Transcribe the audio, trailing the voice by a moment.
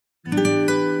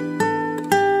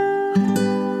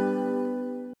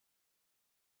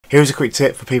Here's a quick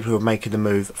tip for people who are making the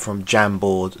move from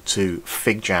Jamboard to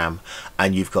FigJam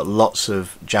and you've got lots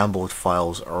of Jamboard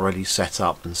files already set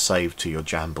up and saved to your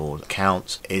Jamboard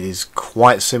account. It is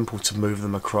quite simple to move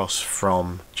them across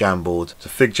from Jamboard to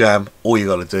FigJam. All you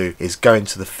got to do is go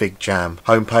into the FigJam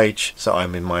homepage. So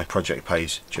I'm in my project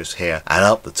page just here, and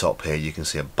up the top here you can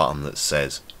see a button that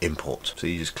says import. So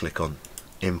you just click on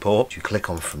import, you click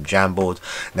on from Jamboard.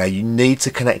 Now you need to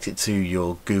connect it to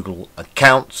your Google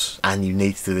account, and you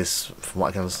need to do this, from what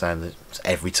I can understand,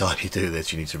 every time you do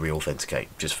this you need to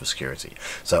re-authenticate just for security.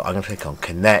 So I'm going to click on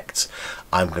connect,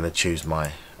 I'm going to choose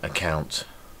my account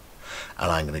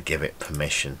and I'm going to give it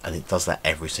permission, and it does that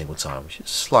every single time, which is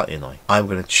slightly annoying. I'm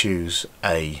going to choose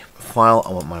a file.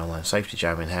 I want my online safety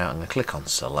jam in here. I'm going to click on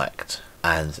select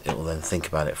and it will then think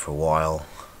about it for a while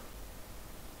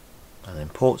and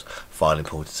import. File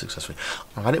imported successfully.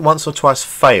 I've had it once or twice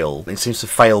fail. It seems to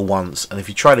fail once, and if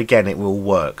you try it again it will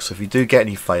work. So if you do get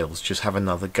any fails, just have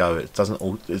another go. It doesn't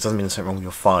mean there's something wrong with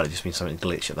your file, it just means something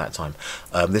glitched at that time.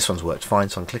 This one's worked fine,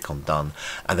 so I can click on done,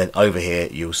 and then over here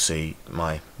you'll see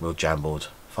my real Jamboard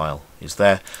file is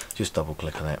there. Just double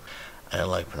click on it and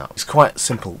it'll open up. It's quite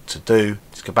simple to do.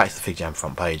 Just go back to the FigJam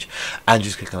front page and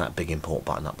just click on that big import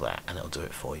button up there and it'll do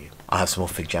it for you. I have some more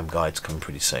FigJam guides coming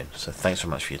pretty soon, so thanks very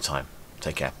much for your time.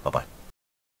 Take care. Bye bye.